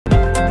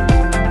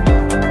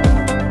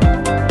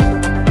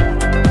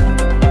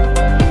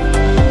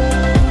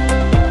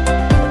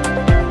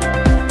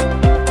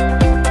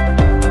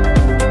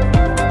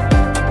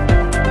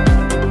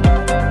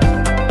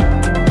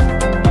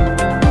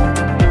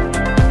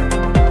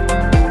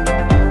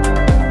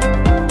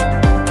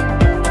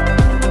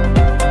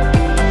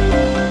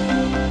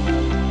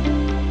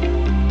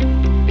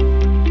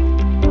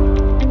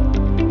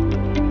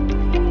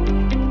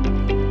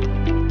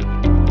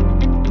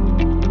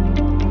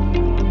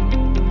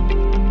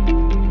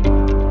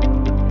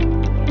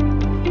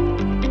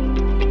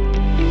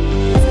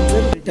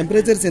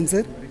temperature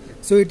sensor.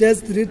 So it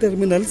has three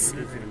terminals.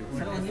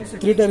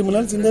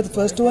 In that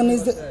first one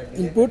is the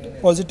input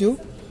positive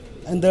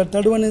and the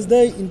third one is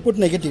the input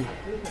negative.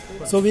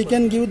 So we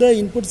can give the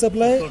input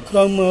supply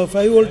from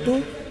 5 volt to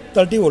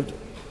 30 volt.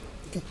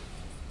 Okay.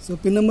 So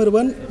pin number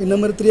 1, pin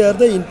number 3 are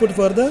the input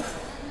for the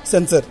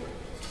sensor.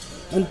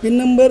 And pin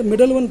number 2 and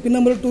middle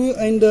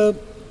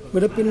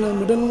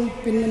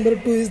pin number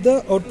 2 is the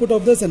output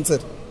of the sensor.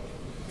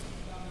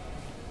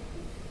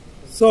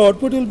 So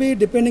output will be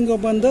depending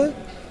upon the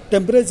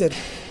temperature.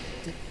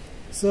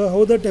 So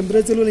how the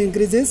temperature will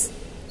increases,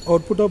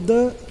 output of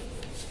the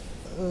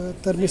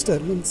thermistor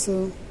means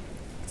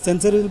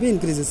sensor will be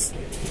increases.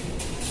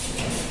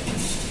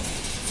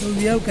 So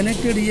we have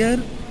connected here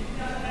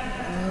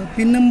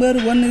pin number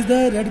 1 is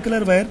the red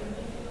color wire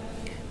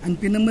and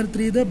pin number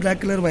 3 is the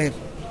black color wire.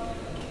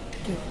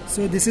 Okay.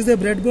 So this is a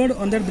breadboard.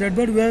 On that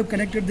breadboard we have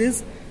connected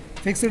this,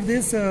 fixed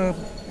this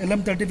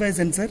LM35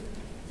 sensor.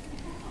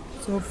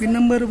 So pin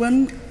number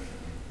 1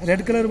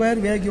 red color wire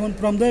we have given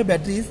from the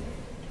batteries.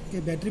 Okay,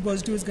 battery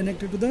positive is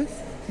connected to the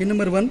pin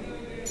number 1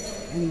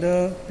 and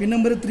pin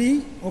number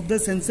 3 of the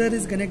sensor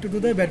is connected to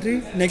the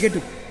battery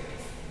negative.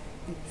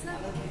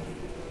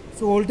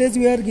 So voltage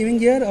we are giving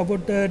here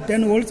about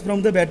 10 volts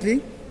from the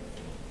battery.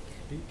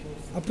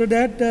 After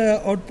that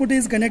output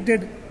is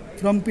connected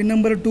from pin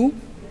number 2,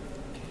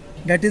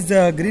 that is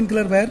the green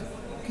color wire,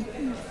 okay,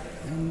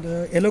 and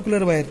yellow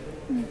color wire.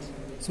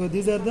 So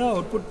these are the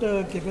output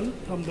cable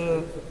from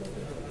the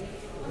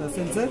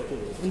sensor,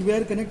 and we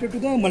are connected to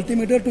the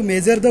multimeter to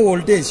measure the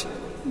voltage.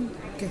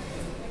 Okay.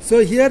 So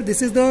here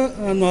this is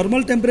the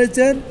normal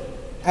temperature.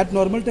 At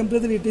normal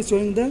temperature it is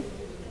showing the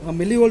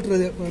millivolt,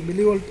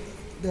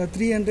 the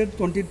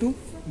 322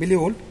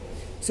 millivolt.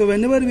 So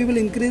whenever we will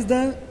increase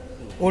the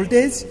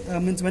voltage,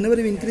 means whenever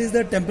we increase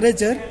the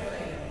temperature,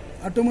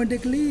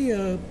 automatically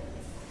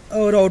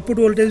our output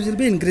voltage will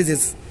be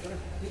increases.